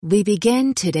We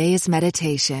begin today's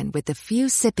meditation with a few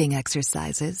sipping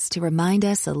exercises to remind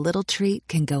us a little treat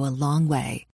can go a long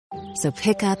way. So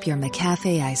pick up your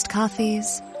McCafe iced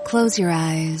coffees, close your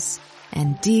eyes,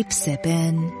 and deep sip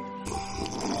in.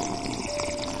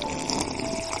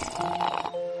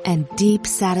 And deep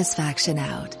satisfaction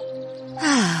out.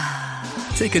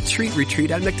 Take a treat retreat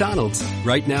at McDonald's.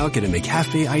 Right now, get a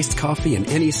McCafe iced coffee in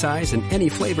any size and any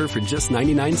flavor for just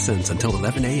 99 cents until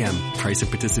 11 a.m. Price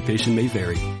and participation may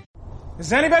vary.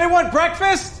 Does anybody want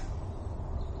breakfast?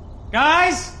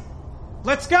 Guys,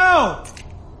 let's go.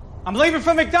 I'm leaving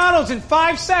for McDonald's in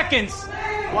 5 seconds.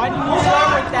 Why do you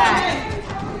start with that?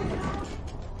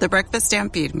 The Breakfast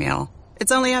Stampede Meal.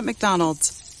 It's only at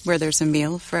McDonald's, where there's a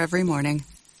meal for every morning.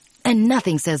 And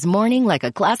nothing says morning like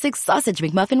a classic sausage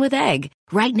McMuffin with egg.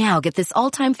 Right now, get this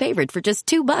all-time favorite for just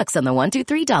 $2 on the $1,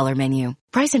 $2, $3 menu.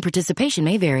 Price and participation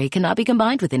may vary. Cannot be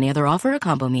combined with any other offer or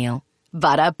combo meal.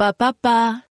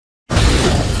 Ba-da-ba-ba-ba.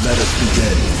 Let us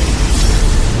begin.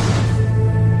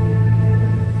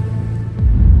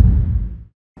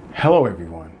 Hello,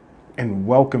 everyone, and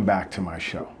welcome back to my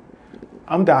show.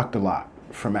 I'm Dr. Lott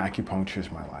from Acupuncture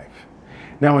is My Life.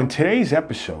 Now, in today's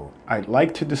episode, I'd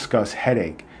like to discuss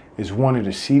headache is one of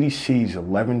the CDC's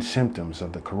 11 symptoms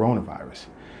of the coronavirus.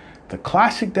 The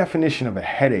classic definition of a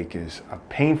headache is a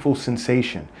painful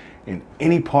sensation in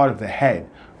any part of the head,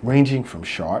 ranging from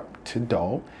sharp to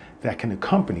dull, that can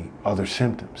accompany other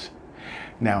symptoms.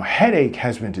 Now, headache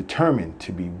has been determined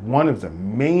to be one of the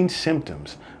main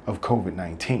symptoms of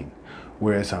COVID-19,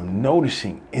 whereas I'm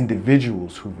noticing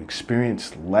individuals who've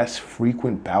experienced less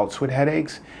frequent bouts with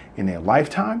headaches in their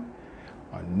lifetime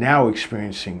are now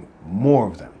experiencing more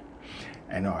of them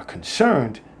and are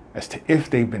concerned as to if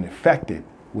they've been affected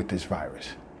with this virus.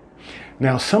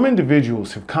 Now, some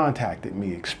individuals have contacted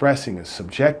me expressing a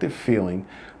subjective feeling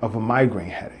of a migraine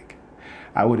headache.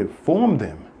 I would inform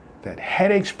them that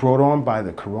headaches brought on by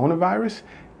the coronavirus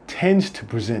tends to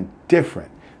present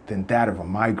different than that of a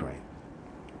migraine.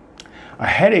 A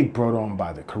headache brought on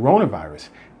by the coronavirus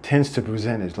tends to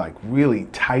present as like really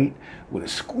tight with a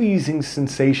squeezing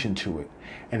sensation to it,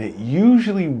 and it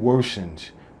usually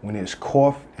worsens when there's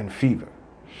cough and fever.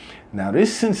 Now,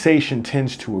 this sensation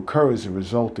tends to occur as a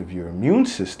result of your immune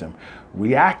system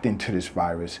reacting to this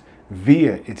virus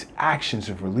via its actions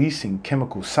of releasing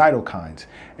chemical cytokines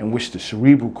in which the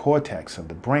cerebral cortex of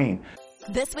the brain.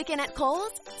 This weekend at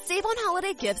Kohl's, save on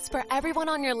holiday gifts for everyone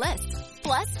on your list.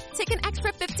 Plus, take an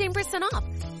extra 15% off.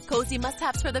 Cozy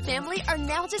must-haves for the family are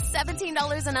now just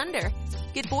 $17 and under.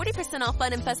 Get 40% off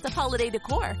fun and festive holiday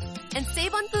decor. And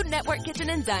save on Food Network Kitchen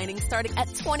and Dining starting at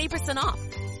 20% off.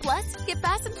 Plus, get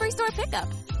fast and free store pickup.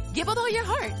 Give with all your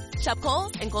heart. Shop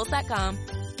Kohl's and Kohl's.com.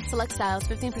 Select styles,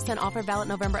 15% offer valid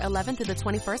November 11th through the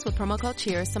 21st with promo code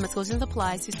CHEERS. Some exclusions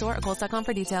apply. See store or Kohl's.com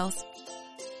for details.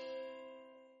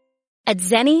 At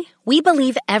Zenni, we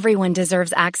believe everyone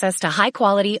deserves access to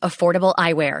high-quality, affordable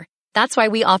eyewear. That's why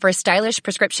we offer stylish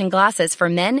prescription glasses for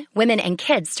men, women, and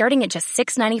kids starting at just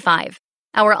 $6.95.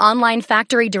 Our online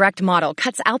factory direct model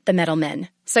cuts out the middlemen,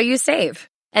 so you save.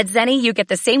 At Zenni, you get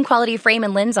the same quality frame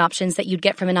and lens options that you'd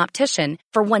get from an optician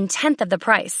for 1/10 of the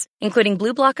price, including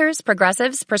blue blockers,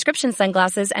 progressives, prescription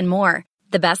sunglasses, and more.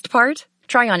 The best part?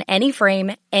 Try on any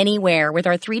frame, anywhere with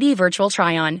our 3D virtual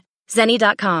try-on.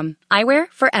 Zenni.com. Eyewear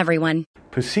for everyone.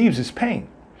 Perceives as pain.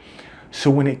 So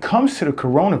when it comes to the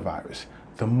coronavirus,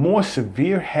 the more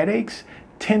severe headaches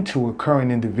tend to occur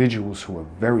in individuals who are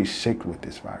very sick with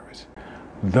this virus.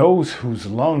 Those whose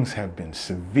lungs have been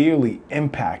severely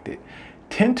impacted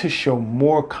tend to show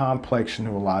more complex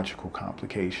neurological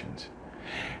complications.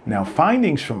 Now,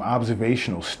 findings from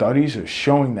observational studies are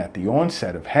showing that the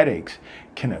onset of headaches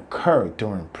can occur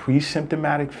during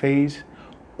pre-symptomatic phase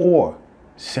or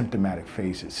symptomatic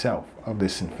phase itself of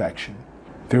this infection.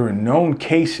 There are known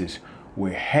cases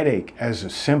where headache as a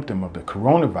symptom of the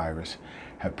coronavirus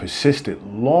have persisted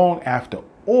long after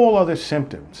all other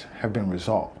symptoms have been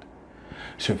resolved.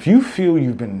 So if you feel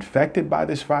you've been infected by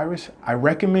this virus, I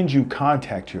recommend you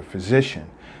contact your physician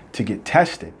to get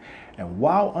tested. And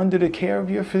while under the care of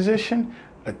your physician,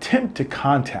 attempt to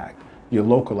contact your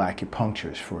local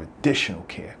acupuncturist for additional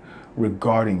care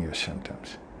regarding your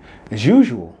symptoms. As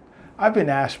usual, I've been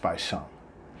asked by some,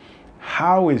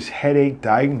 how is headache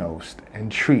diagnosed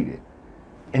and treated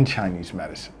in Chinese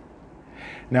medicine?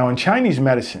 Now, in Chinese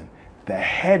medicine, the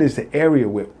head is the area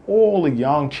where all the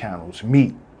yang channels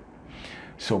meet.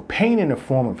 So pain in the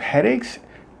form of headaches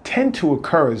tend to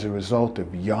occur as a result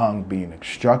of yang being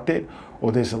obstructed,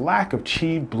 or there's a lack of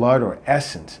qi, blood, or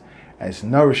essence as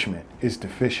nourishment is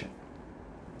deficient.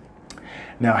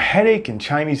 Now, headache in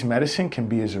Chinese medicine can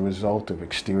be as a result of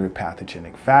exterior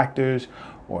pathogenic factors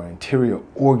or interior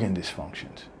organ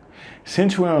dysfunctions.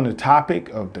 Since we're on the topic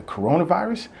of the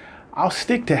coronavirus, I'll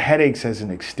stick to headaches as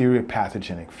an exterior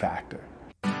pathogenic factor.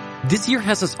 This year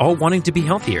has us all wanting to be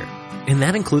healthier, and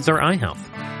that includes our eye health.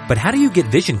 But how do you get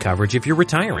vision coverage if you're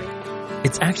retiring?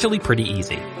 It's actually pretty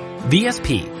easy.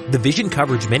 VSP, the vision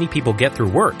coverage many people get through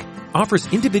work,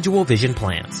 offers individual vision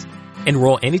plans.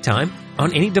 Enroll anytime,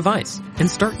 on any device, and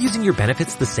start using your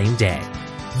benefits the same day.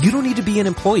 You don't need to be an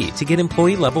employee to get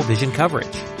employee-level vision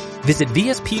coverage. Visit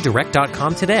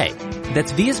VSPdirect.com today.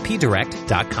 That's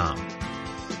VSPdirect.com.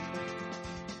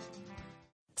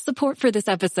 Support for this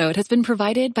episode has been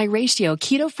provided by Ratio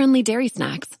keto-friendly dairy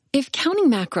snacks. If counting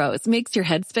macros makes your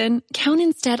head spin, count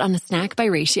instead on a snack by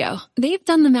Ratio. They've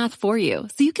done the math for you,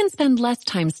 so you can spend less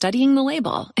time studying the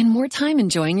label and more time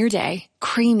enjoying your day.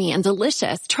 Creamy and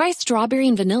delicious, try strawberry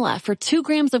and vanilla for 2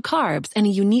 grams of carbs and a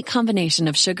unique combination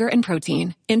of sugar and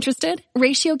protein. Interested?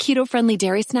 Ratio keto-friendly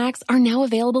dairy snacks are now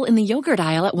available in the yogurt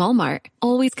aisle at Walmart.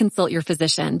 Always consult your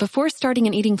physician before starting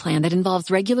an eating plan that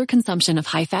involves regular consumption of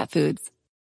high-fat foods.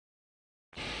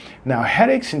 Now,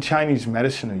 headaches in Chinese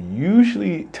medicine are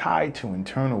usually tied to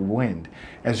internal wind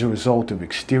as a result of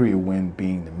exterior wind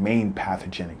being the main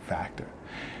pathogenic factor.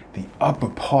 The upper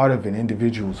part of an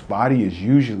individual's body is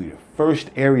usually the first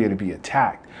area to be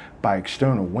attacked by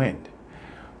external wind.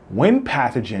 Wind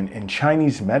pathogen in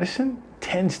Chinese medicine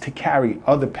tends to carry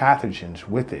other pathogens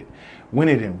with it when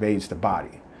it invades the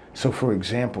body. So for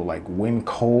example, like wind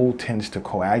cold tends to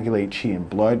coagulate qi in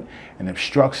blood and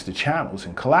obstructs the channels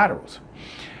and collaterals.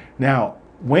 Now,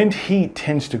 wind heat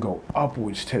tends to go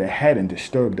upwards to the head and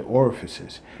disturb the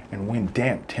orifices, and wind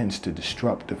damp tends to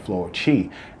disrupt the flow of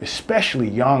qi, especially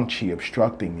yang qi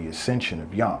obstructing the ascension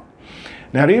of yang.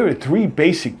 Now, there are 3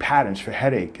 basic patterns for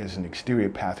headache as an exterior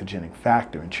pathogenic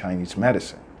factor in Chinese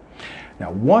medicine.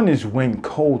 Now, one is wind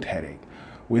cold headache,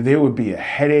 where there would be a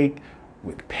headache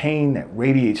with pain that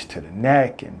radiates to the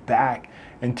neck and back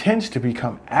and tends to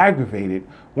become aggravated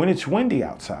when it's windy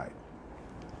outside.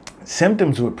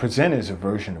 Symptoms would present as a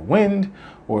version of wind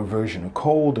or a version of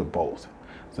cold or both.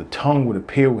 The tongue would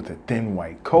appear with a thin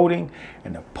white coating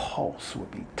and the pulse would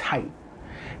be tight.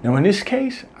 Now in this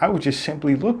case, I would just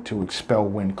simply look to expel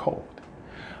wind cold.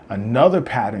 Another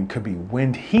pattern could be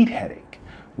wind heat headache,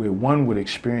 where one would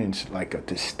experience like a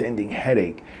distending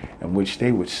headache in which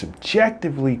they would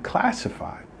subjectively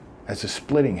classify as a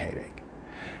splitting headache.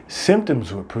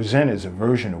 Symptoms would present as a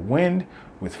version of wind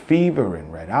with fever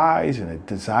and red eyes and a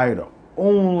desire to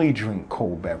only drink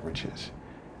cold beverages.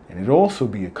 And it'd also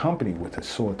be accompanied with a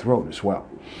sore throat as well.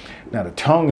 Now the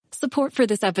tongue. Support for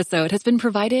this episode has been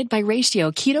provided by Ratio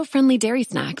keto-friendly dairy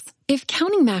snacks. If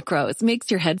counting macros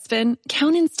makes your head spin,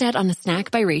 count instead on a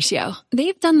snack by Ratio.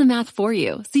 They've done the math for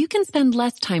you, so you can spend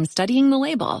less time studying the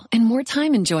label and more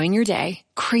time enjoying your day.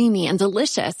 Creamy and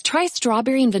delicious, try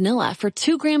strawberry and vanilla for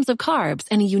 2 grams of carbs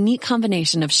and a unique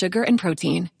combination of sugar and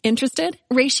protein. Interested?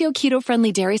 Ratio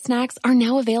keto-friendly dairy snacks are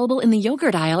now available in the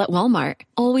yogurt aisle at Walmart.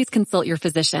 Always consult your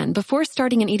physician before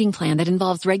starting an eating plan that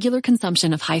involves regular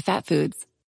consumption of high-fat foods.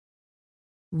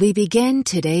 We begin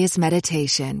today's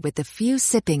meditation with a few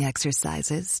sipping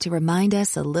exercises to remind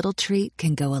us a little treat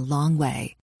can go a long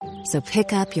way. So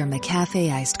pick up your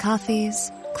McCafe iced coffees,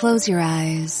 close your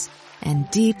eyes, and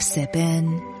deep sip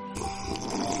in.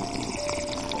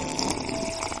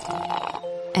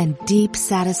 And deep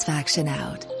satisfaction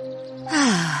out.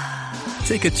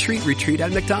 Take a treat retreat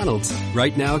at McDonald's.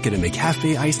 Right now, get a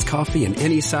McCafe iced coffee in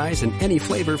any size and any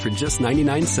flavor for just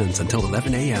 99 cents until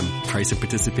 11 a.m. Price and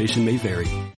participation may vary.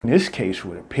 In this case,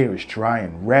 would appear as dry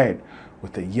and red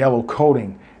with a yellow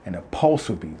coating, and the pulse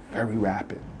would be very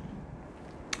rapid.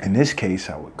 In this case,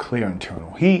 I would clear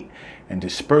internal heat and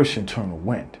disperse internal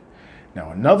wind.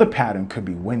 Now, another pattern could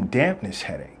be wind dampness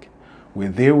headache, where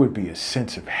there would be a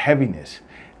sense of heaviness.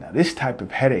 Now, this type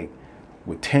of headache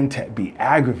would tend to be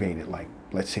aggravated, like,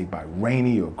 let's say, by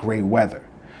rainy or gray weather.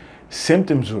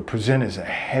 Symptoms would present as a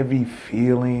heavy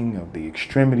feeling of the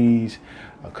extremities,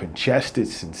 a congested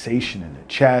sensation in the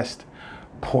chest,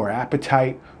 poor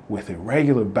appetite with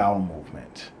irregular bowel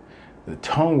movements. The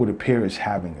tongue would appear as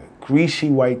having a greasy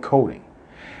white coating.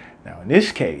 Now, in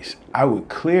this case, I would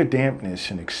clear dampness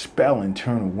and expel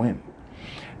internal wind.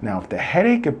 Now, if the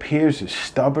headache appears as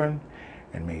stubborn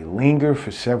and may linger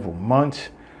for several months,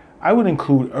 I would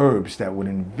include herbs that would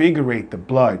invigorate the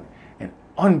blood and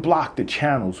unblock the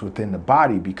channels within the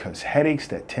body, because headaches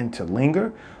that tend to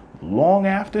linger long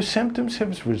after symptoms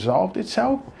have resolved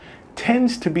itself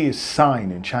tends to be a sign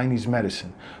in Chinese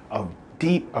medicine of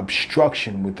deep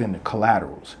obstruction within the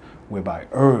collaterals, whereby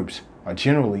herbs are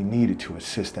generally needed to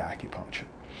assist acupuncture.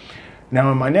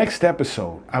 Now, in my next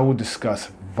episode, I will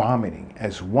discuss vomiting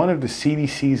as one of the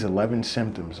CDC's 11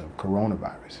 symptoms of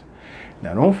coronavirus.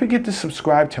 Now, don't forget to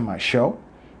subscribe to my show.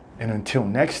 And until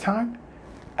next time,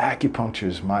 acupuncture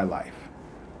is my life.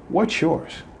 What's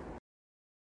yours?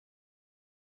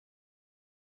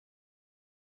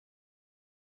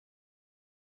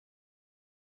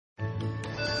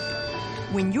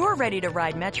 When you're ready to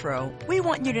ride Metro, we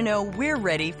want you to know we're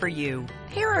ready for you.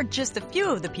 Here are just a few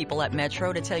of the people at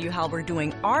Metro to tell you how we're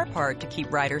doing our part to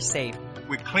keep riders safe.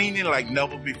 We're cleaning like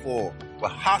never before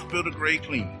with hospital-grade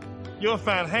cleaning. You'll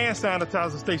find hand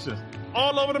sanitizer stations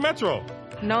all over the Metro.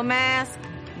 No mask,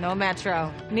 no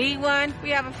Metro. Need one?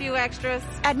 We have a few extras.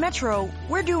 At Metro,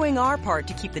 we're doing our part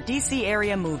to keep the D.C.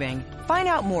 area moving. Find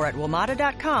out more at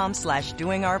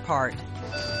WMATA.com/doingourpart.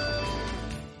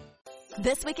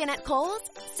 This weekend at Kohl's,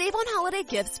 save on holiday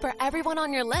gifts for everyone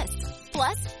on your list.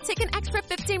 Plus, take an extra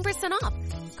 15% off.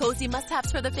 Cozy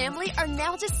must-haves for the family are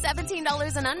now just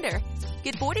 $17 and under.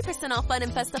 Get 40% off fun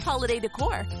and festive holiday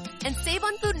decor. And save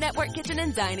on Food Network Kitchen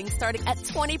and Dining starting at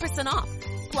 20% off.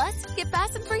 Plus, get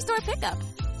fast and free store pickup.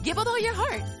 Give with all your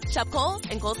heart. Shop Kohl's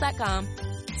and Kohl's.com.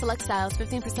 Select styles,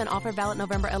 15% offer valid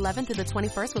November 11th through the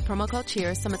 21st with promo code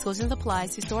CHEERS. Some exclusions apply.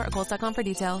 See store or Kohl's.com for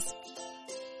details.